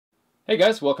Hey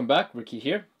guys, welcome back. Ricky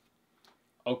here.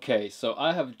 Okay, so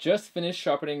I have just finished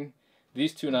sharpening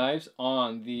these two knives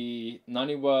on the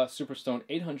Naniwa Superstone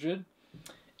 800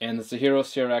 and the Suehiro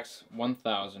CRX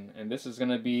 1000, and this is going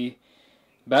to be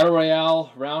Battle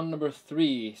Royale round number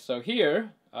 3. So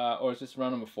here, or is this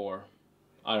round number 4?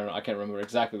 I don't know, I can't remember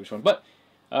exactly which one, but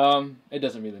it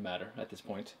doesn't really matter at this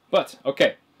point. But,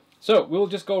 okay, so we'll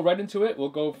just go right into it. We'll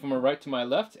go from my right to my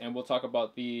left, and we'll talk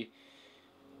about the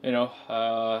the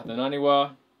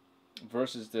Naniwa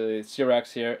versus the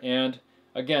CRX here. And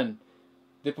again,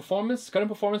 the cutting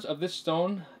performance of this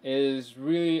stone is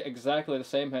really exactly the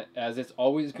same as it's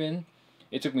always been.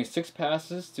 It took me 6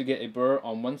 passes to get a burr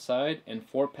on one side and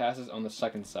 4 passes on the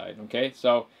second side. Okay,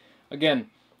 so again,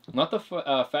 not the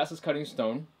fastest cutting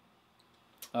stone.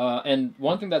 And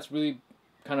one thing that's really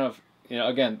kind of,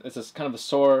 again, it's a kind of a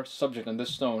sore subject on this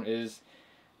stone is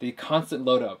the constant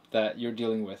load up that you're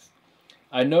dealing with.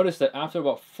 I noticed that after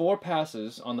about 4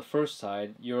 passes on the first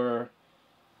side,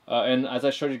 and as I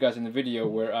showed you guys in the video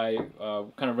where I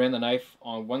kind of ran the knife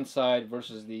on one side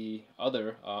versus the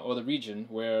other, or the region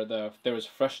where there was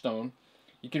fresh stone,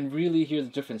 you can really hear the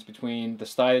difference between the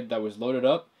side that was loaded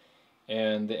up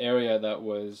and the area that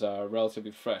was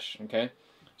relatively fresh, okay?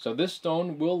 So this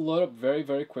stone will load up very,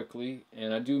 very quickly,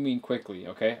 and I do mean quickly,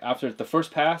 okay? After the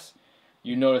first pass,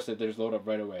 you notice that there's load up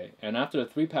right away. And after the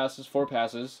 3 passes, 4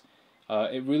 passes,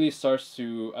 it really starts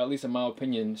to, at least in my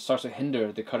opinion, starts to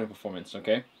hinder the cutting performance,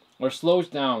 okay? Or slows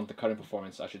down the cutting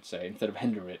performance, I should say, instead of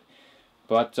hinder it.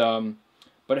 But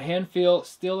a hand feel,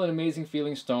 still an amazing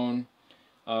feeling stone.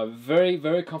 Very,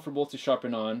 very comfortable to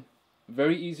sharpen on.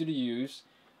 Very easy to use.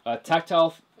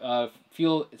 Tactile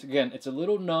feel, again, it's a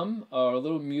little numb or a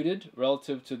little muted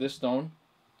relative to this stone.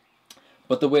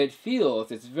 But the way it feels,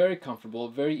 it's very comfortable,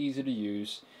 very easy to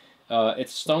use.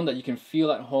 It's stone that you can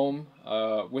feel at home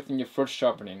within your first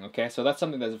sharpening, okay? So that's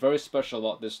something that's very special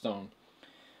about this stone.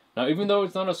 Now, even though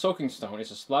it's not a soaking stone,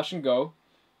 it's a splash and go,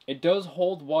 it does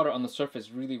hold water on the surface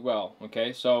really well,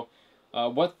 okay? So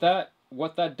what that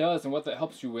does and what that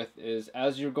helps you with is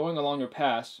as you're going along your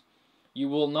pass, you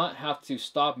will not have to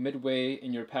stop midway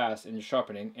in your pass in your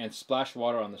sharpening and splash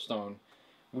water on the stone,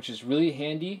 which is really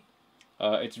handy.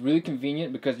 It's really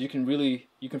convenient because you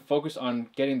can focus on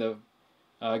getting the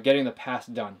pass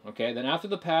done, okay? Then after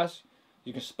the pass,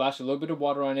 you can splash a little bit of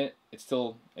water on it. It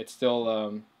still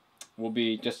will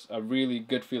be just a really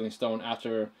good feeling stone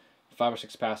after 5 or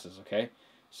 6 passes, okay?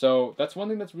 So that's one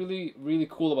thing that's really, really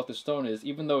cool about this stone is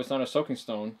even though it's not a soaking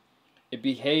stone, it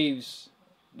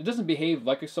doesn't behave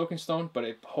like a soaking stone, but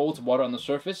it holds water on the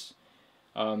surface.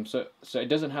 So it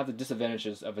doesn't have the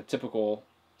disadvantages of a typical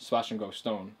splash and go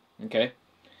stone, okay?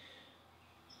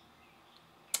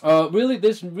 Really,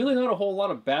 there's really not a whole lot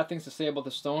of bad things to say about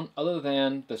the stone other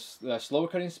than the slower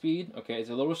cutting speed. Okay, it's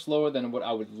a little slower than what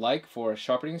I would like for a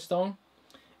sharpening stone,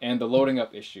 and the loading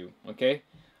up issue. Okay,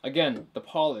 again, the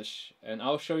polish, and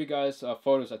I'll show you guys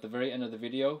photos at the very end of the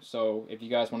video. So if you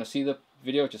guys want to see the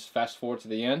video, just fast forward to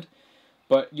the end.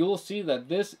 But you will see that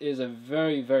this is a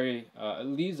very, very, it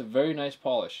leaves a very nice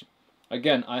polish.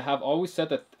 Again, I have always said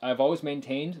that I've always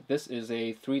maintained this is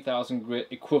a 3000 grit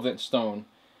equivalent stone.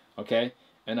 Okay.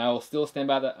 And I will still stand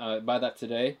by that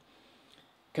today.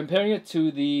 Comparing it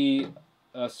to the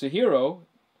Suehiro,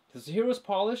 the Suehiro's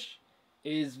polish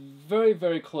is very,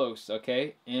 very close,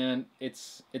 okay? And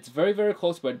it's very, very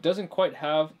close, but it doesn't quite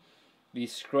have the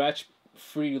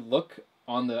scratch-free look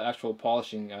on the actual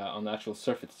polishing, on the actual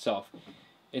surface itself.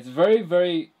 It's very,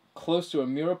 very close to a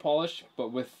mirror polish,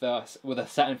 but with a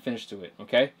satin finish to it,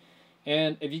 okay?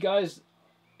 And if you guys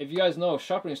know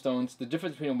sharpening stones, the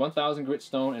difference between a 1000 grit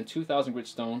stone and 2000 grit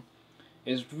stone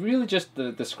is really just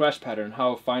the scratch pattern,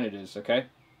 how fine it is, okay?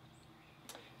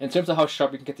 In terms of how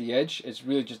sharp you can get the edge, it's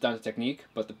really just down to technique,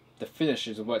 but the finish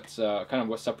is what's kind of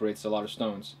what separates a lot of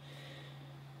stones.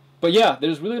 But yeah,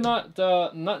 there's really not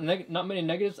many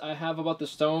negatives I have about the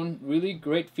stone. Really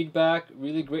great feedback,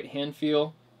 really great hand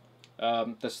feel.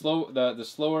 The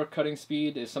slower cutting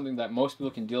speed is something that most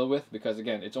people can deal with because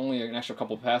again, it's only an extra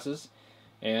couple of passes.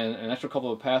 And an extra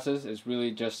couple of passes is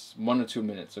really just 1 or 2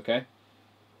 minutes, okay?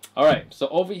 Alright, so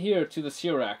over here to the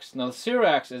CRX. Now the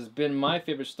CRX has been my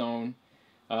favorite stone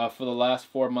for the last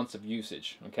 4 months of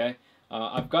usage, okay?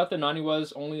 I've got the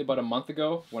Naniwas only about a month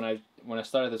ago when I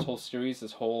started this whole series,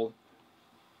 this whole,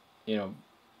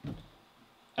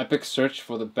 epic search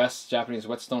for the best Japanese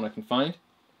whetstone I can find.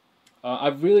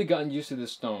 I've really gotten used to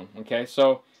this stone, okay?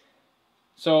 So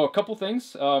a couple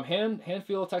things. Hand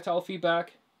feel, tactile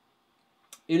feedback.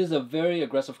 It is a very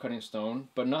aggressive cutting stone,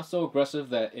 but not so aggressive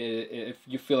that if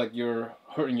you feel like you're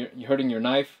hurting your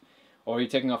knife or you're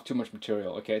taking off too much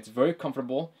material. Okay, it's very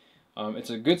comfortable. It's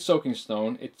a good soaking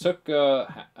stone. It took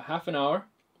half an hour,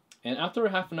 and after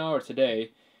a half an hour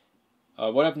today,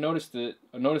 what I've noticed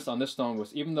on this stone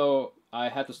was, even though I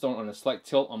had the stone on a slight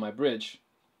tilt on my bridge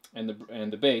and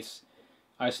the base,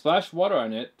 I splashed water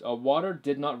on it. Water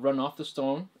did not run off the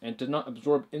stone and did not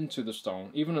absorb into the stone,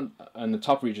 even in the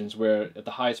top regions where at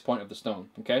the highest point of the stone.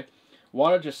 Okay,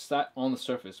 water just sat on the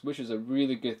surface, which is a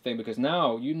really good thing, because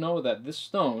now you know that this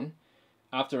stone,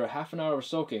 after a half an hour of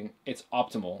soaking, it's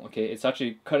optimal. Okay, it's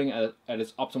actually cutting at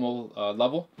its optimal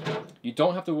level. You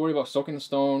don't have to worry about soaking the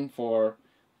stone for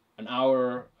an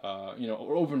hour,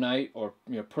 or overnight, or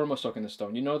perma soaking the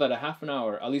stone. You know that a half an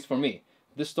hour, at least for me,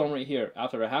 this stone right here,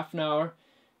 after a half an hour,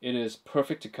 it is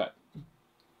perfect to cut.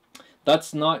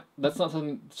 That's not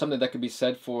something that could be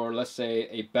said for, let's say,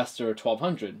 a Bester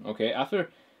 1200. Okay, after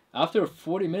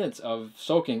 40 minutes of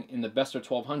soaking in the Bester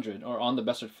 1200, or on the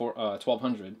Bester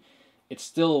 1200, it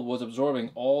still was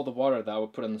absorbing all the water that I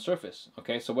would put on the surface.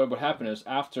 Okay, so what would happen is,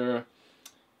 after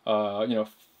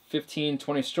 15,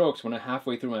 20 strokes, when I'm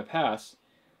halfway through my pass,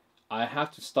 I have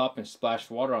to stop and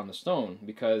splash water on the stone,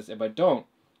 because if I don't,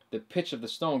 the pitch of the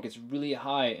stone gets really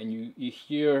high, and you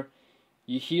hear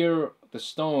the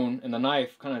stone and the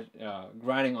knife kind of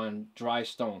grinding on dry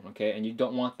stone. Okay, and you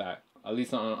don't want that, at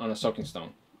least on a soaking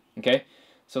stone. Okay,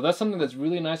 so that's something that's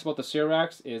really nice about the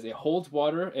Cyrax, is it holds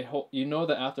water. You know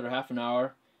that after half an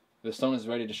hour, the stone is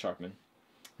ready to sharpen.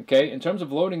 Okay, in terms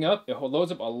of loading up, it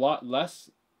loads up a lot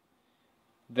less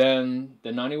than the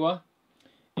Naniwa,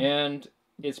 and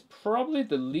it's probably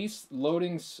the least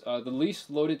loaded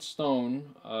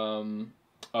stone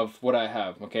of what I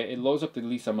have. Okay, it loads up the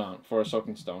least amount for a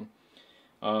soaking stone.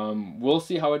 We'll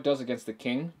see how it does against the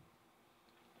King,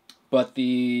 but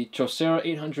the Suehiro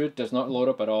 800 does not load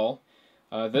up at all.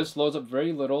 This loads up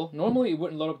very little. Normally it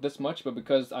wouldn't load up this much, but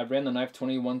because I ran the knife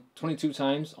 22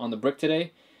 times on the brick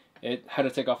today, it had to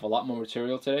take off a lot more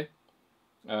material today.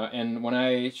 And when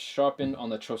I sharpened on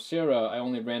the Suehiro, I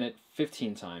only ran it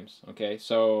 15 times. Okay,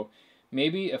 so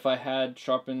maybe if I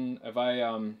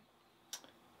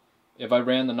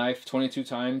ran the knife 22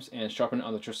 times and sharpened it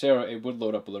on the Suehiro, it would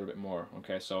load up a little bit more.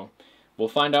 Okay, so we'll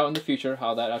find out in the future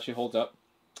how that actually holds up,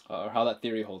 or how that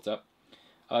theory holds up.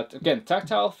 Again,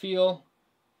 tactile feel,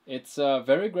 it's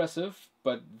very aggressive,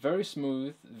 but very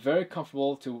smooth, very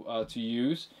comfortable to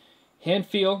use. Hand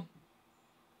feel,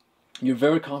 you're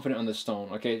very confident on this stone.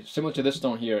 Okay, similar to this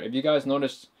stone here. If you guys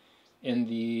noticed in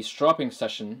the stropping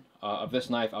session of this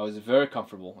knife, I was very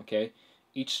comfortable. Okay,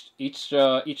 each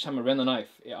time I ran the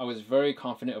knife, I was very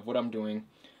confident of what I'm doing.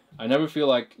 I never feel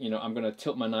like I'm gonna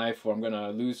tilt my knife, or I'm gonna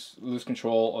lose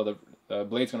control, or the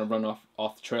blade's gonna run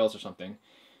off the trails or something.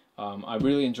 I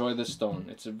really enjoy this stone.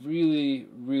 It's a really,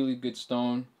 really good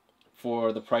stone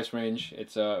for the price range.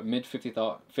 It's a mid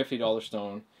 $50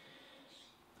 stone.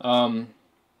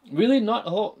 Really not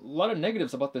a whole lot of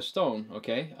negatives about this stone.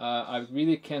 Okay, I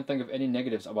really can't think of any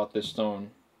negatives about this stone.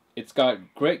 It's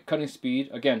got great cutting speed.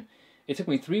 Again, it took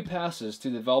me 3 passes to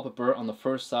develop a burr on the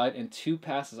first side and 2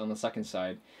 passes on the second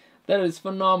side. That is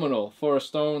phenomenal for a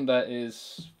stone that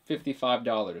is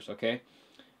 $55. Okay,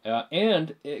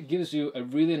 and it gives you a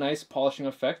really nice polishing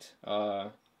effect.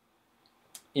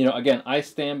 Again, I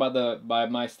stand by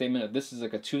my statement that this is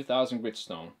like a 2,000 grit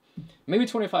stone. Maybe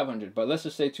 2,500, but let's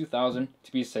just say 2,000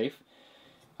 to be safe.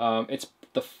 It's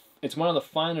one of the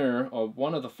finer, or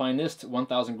one of the finest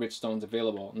 1,000 grit stones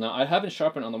available. Now, I haven't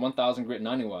sharpened on the 1,000 grit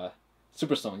Naniwa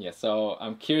Superstone yet, so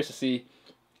I'm curious to see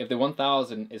if the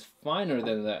 1,000 is finer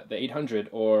than the 800,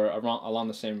 or along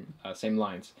the same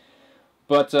lines.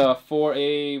 But for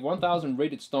a 1,000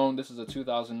 rated stone, this is a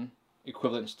 2,000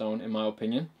 equivalent stone in my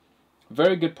opinion.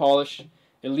 Very good polish.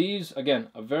 It leaves, again,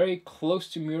 a very close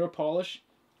to mirror polish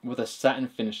with a satin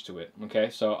finish to it. Okay,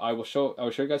 so I will show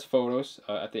you guys photos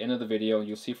at the end of the video.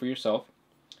 You'll see for yourself.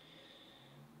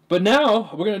 But now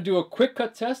we're gonna do a quick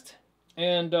cut test,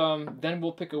 and then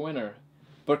we'll pick a winner.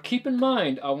 But keep in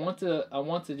mind, I want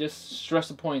to just stress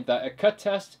the point that a cut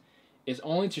test is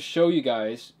only to show you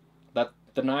guys that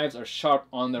the knives are sharp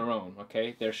on their own.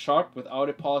 Okay, they're sharp without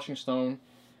a polishing stone.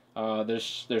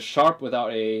 They're sharp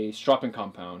without a stropping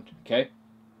compound. Okay,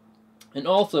 and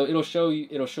also it'll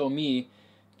show me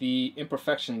the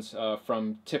imperfections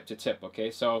from tip to tip.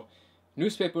 Okay, so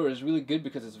newspaper is really good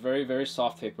because it's very, very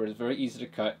soft paper. It's very easy to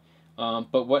cut.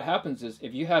 But what happens is,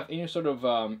 if you have any sort of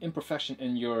imperfection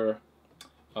in your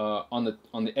on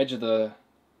the edge of the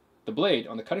blade,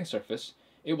 on the cutting surface,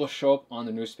 it will show up on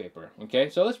the newspaper. Okay,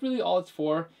 so that's really all it's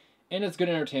for, and it's good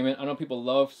entertainment. I know people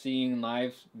love seeing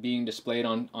knives being displayed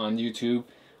on YouTube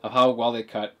of how well they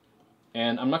cut.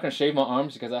 And I'm not going to shave my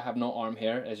arms because I have no arm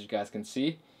hair, as you guys can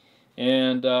see.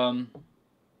 And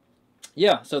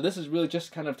yeah, so this is really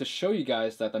just kind of to show you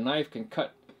guys that the knife can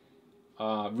cut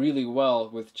really well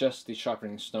with just the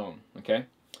sharpening stone. Okay,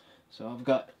 so I've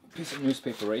got a piece of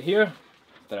newspaper right here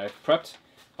that I've prepped.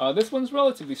 This one's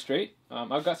relatively straight.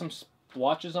 I've got some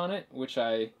splotches on it, which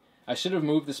I should have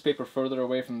moved this paper further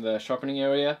away from the sharpening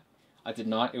area. I did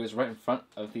not. It was right in front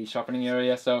of the sharpening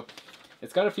area, so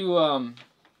it's got a few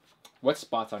wet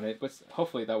spots on it, but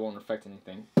hopefully that won't affect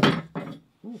anything.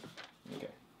 Ooh. Okay.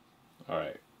 All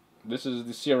right. This is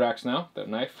the Syrax now, the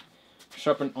knife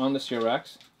sharpened on the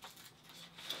Syrax.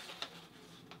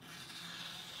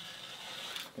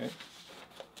 Okay.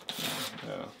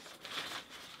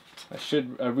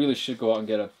 I really should go out and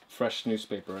get a fresh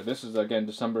newspaper. This is again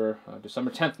December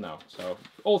 10th now, so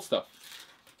old stuff.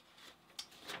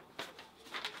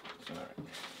 All right.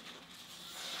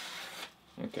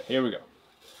 Okay, here we go.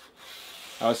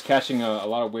 I was catching a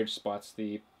lot of weird spots, all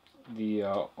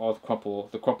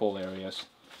the crumple areas.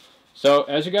 So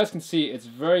as you guys can see, it's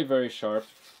very, very sharp.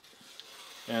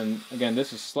 And again,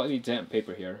 this is slightly damp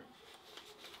paper here.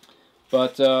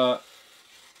 But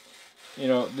you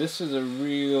know, this is a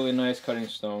really nice cutting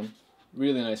stone.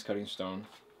 Really nice cutting stone.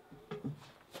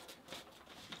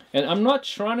 And I'm not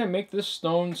trying to make this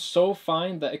stone so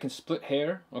fine that it can split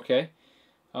hair, okay?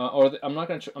 I'm not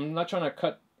trying to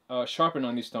cut sharpen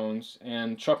on these stones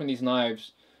and sharpen these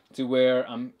knives to where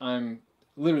I'm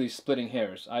literally splitting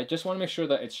hairs. I just want to make sure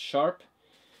that it's sharp,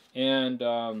 and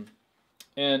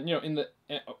you know,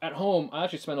 at home I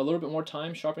actually spend a little bit more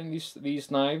time sharpening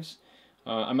these knives.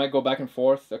 I might go back and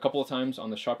forth a couple of times on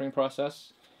the sharpening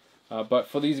process, but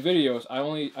for these videos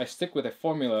I stick with a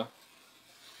formula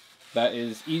that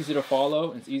is easy to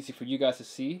follow and it's easy for you guys to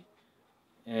see.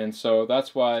 And so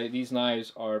that's why these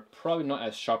knives are probably not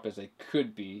as sharp as they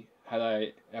could be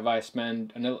if I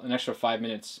spend an extra 5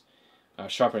 minutes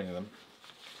sharpening them.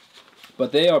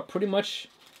 But they are pretty much,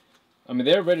 I mean,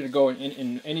 they're ready to go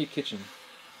in any kitchen.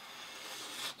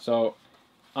 So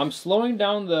I'm slowing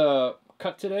down the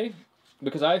cut today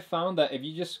because I found that if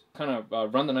you just kind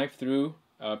of run the knife through,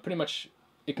 pretty much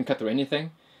it can cut through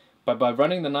anything. But by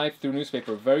running the knife through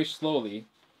newspaper very slowly,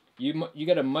 you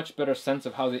get a much better sense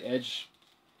of how the edge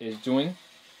is doing.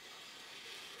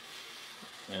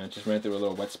 And it just ran through a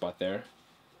little wet spot there.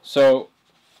 So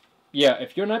yeah,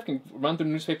 if your knife can run through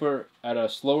newspaper at a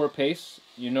slower pace,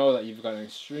 you know that you've got an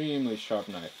extremely sharp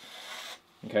knife.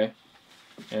 Okay,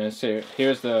 and so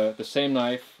here's the same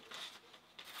knife.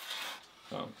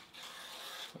 Oh,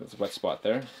 there's a wet spot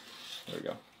there. There we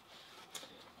go.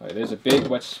 All right, there's a big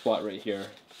wet spot right here.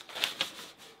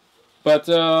 But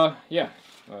yeah,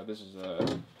 this is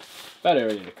a bad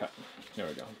area to cut. There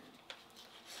we go.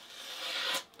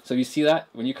 So you see that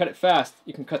when you cut it fast,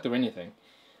 you can cut through anything.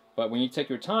 But when you take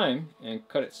your time and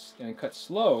cut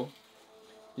slow,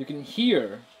 you can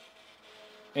hear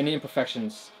any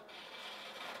imperfections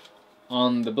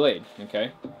on the blade.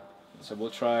 Okay, so we'll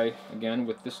try again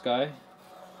with this guy.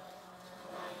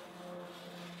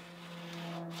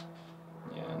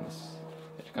 Yeah, and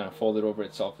it kind of folded over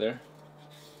itself there.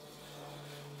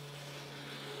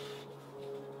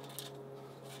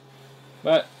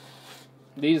 But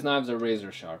these knives are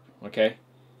razor sharp, okay?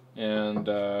 And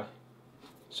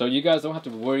so you guys don't have to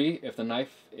worry if the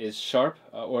knife is sharp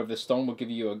or if the stone will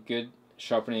give you a good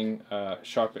sharpening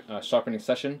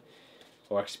session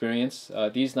or experience.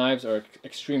 These knives are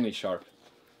extremely sharp.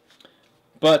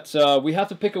 But we have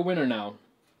to pick a winner now.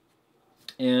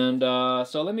 And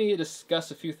so let me discuss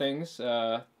a few things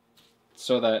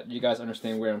so that you guys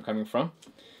understand where I'm coming from.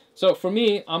 So for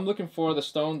me, I'm looking for the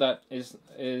stone that is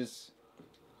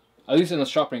at least in the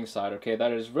sharpening side, okay,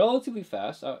 that is relatively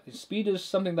fast. Speed is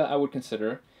something that I would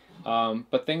consider,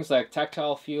 but things like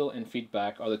tactile feel and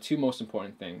feedback are the two most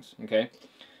important things, okay?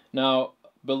 Now,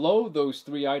 below those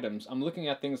three items, I'm looking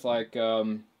at things like,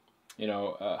 you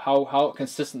know, how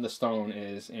consistent the stone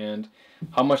is and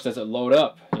how much does it load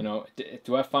up, you know,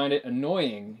 do I find it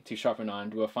annoying to sharpen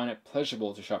on? Do I find it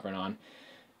pleasurable to sharpen on?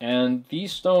 And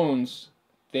these stones,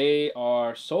 they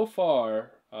are so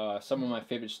far some of my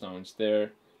favorite stones.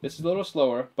 This is a little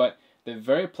slower, but they're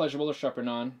very pleasurable to sharpen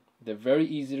on. They're very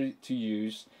easy to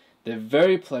use. They're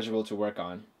very pleasurable to work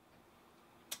on.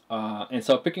 And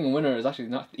so picking a winner is actually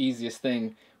not the easiest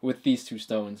thing with these two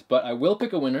stones. But I will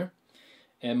pick a winner.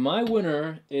 And my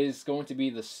winner is going to be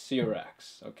the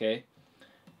Syrax, okay?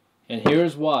 And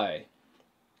here's why.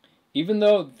 Even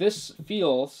though this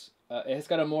feels, it's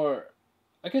got a more,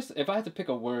 I guess if I had to pick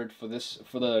a word for this,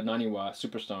 for the Naniwa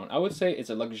Superstone, I would say it's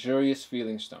a luxurious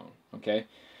feeling stone, okay?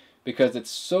 Because it's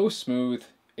so smooth,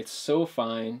 it's so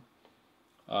fine,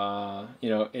 you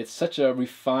know, it's such a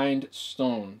refined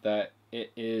stone that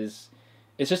it's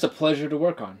it's just a pleasure to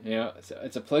work on. You know,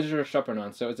 it's a pleasure to sharpen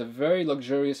on. So it's a very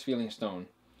luxurious feeling stone.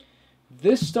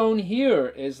 This stone here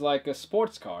is like a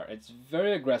sports car. It's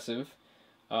very aggressive,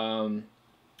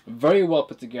 very well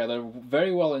put together,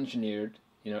 very well engineered.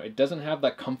 You know, it doesn't have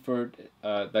that comfort,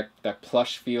 that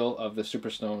plush feel of the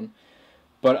Superstone,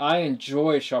 but I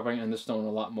enjoy sharpening on the stone a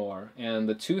lot more. And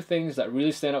the two things that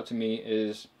really stand out to me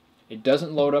is it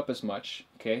doesn't load up as much.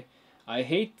 Okay, I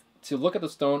hate to look at the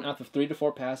stone after 3 to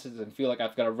 4 passes and feel like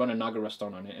I've got to run a Nagara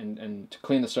stone on it and to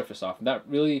clean the surface off.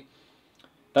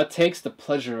 That takes the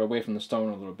pleasure away from the stone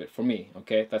a little bit for me.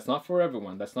 Okay, that's not for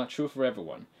everyone. That's not true for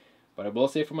everyone, but I will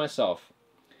say for myself.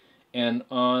 And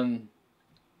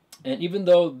even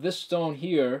though this stone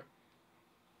here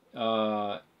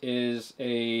is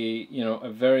it's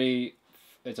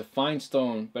a fine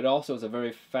stone, but also it's a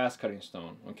very fast cutting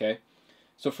stone. Okay,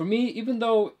 so for me, even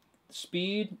though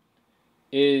speed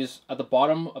is at the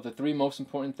bottom of the 3 most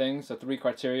important things, the 3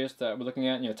 criteria that we're looking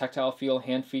at, you know, tactile feel,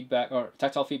 hand feedback, or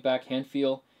tactile feedback, hand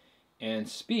feel, and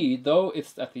speed, though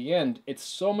it's at the end, it's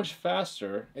so much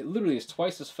faster, it literally is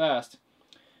twice as fast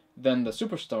than the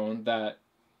Superstone, that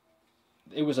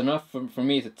it was enough for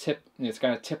me to tip, it's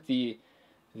kind of tip the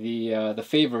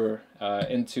favor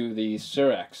into the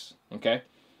Surex. Okay,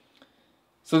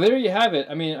 so there you have it.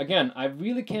 I mean, again, I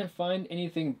really can't find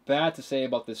anything bad to say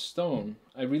about this stone.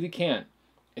 I really can't.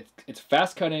 It's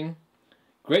fast cutting,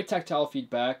 great tactile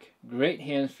feedback, great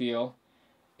hand feel.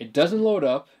 It doesn't load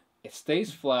up. It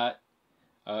stays flat.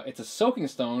 It's a soaking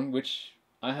stone, which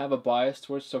I have a bias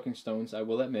towards soaking stones, I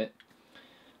will admit.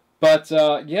 But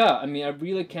yeah, I mean, I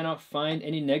really cannot find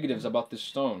any negatives about this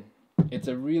stone. It's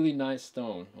a really nice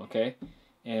stone, okay?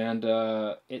 And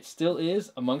it still is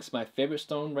amongst my favorite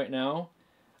stone right now.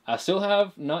 I still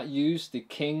have not used the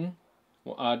King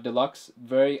Deluxe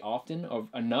very often, or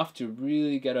enough to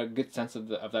really get a good sense of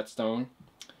that stone.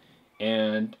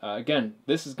 And again,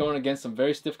 this is going against some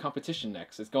very stiff competition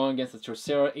next. It's going against the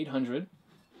Suehiro 800.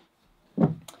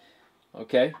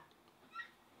 Okay.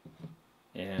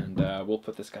 And we'll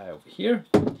put this guy over here.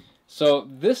 So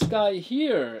this guy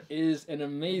here is an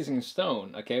amazing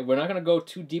stone. Okay, we're not going to go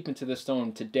too deep into this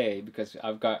stone today because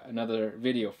I've got another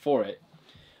video for it.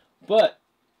 But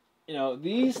you know,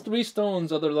 these 3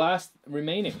 stones are the last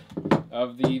remaining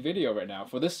of the video right now,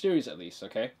 for this series at least,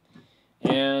 okay?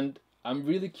 And I'm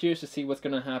really curious to see what's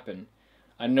going to happen.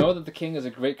 I know that the King is a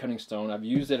great cutting stone. I've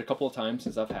used it a couple of times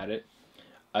since I've had it.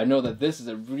 I know that this is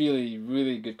a really,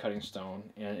 really good cutting stone,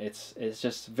 and it's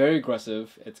just very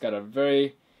aggressive. It's got a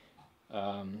very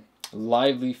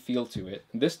lively feel to it.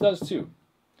 And this does too.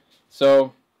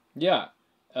 So, yeah.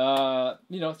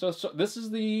 You know, so this is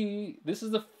the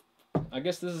I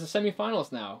guess this is the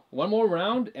semifinals now. 1 more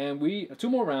round, and 2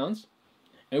 more rounds,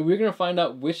 and we're gonna find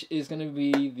out which is gonna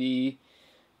be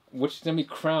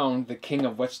crowned the king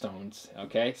of whetstones.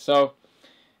 Okay, so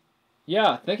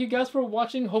yeah, thank you guys for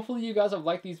watching. Hopefully you guys have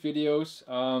liked these videos.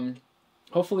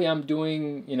 Hopefully I'm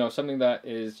doing, you know, something that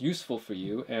is useful for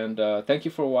you, and thank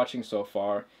you for watching so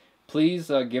far. Please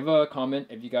give a comment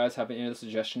if you guys have any other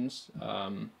suggestions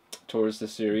towards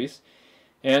this series.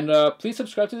 And please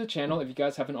subscribe to the channel if you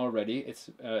guys haven't already. It's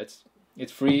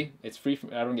free. It's free.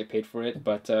 I don't get paid for it,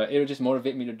 but it'll just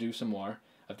motivate me to do some more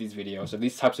of these videos, of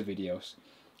these types of videos.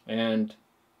 And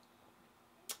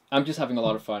I'm just having a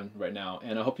lot of fun right now,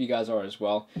 and I hope you guys are as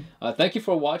well. Thank you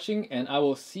for watching, and I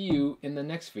will see you in the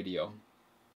next video.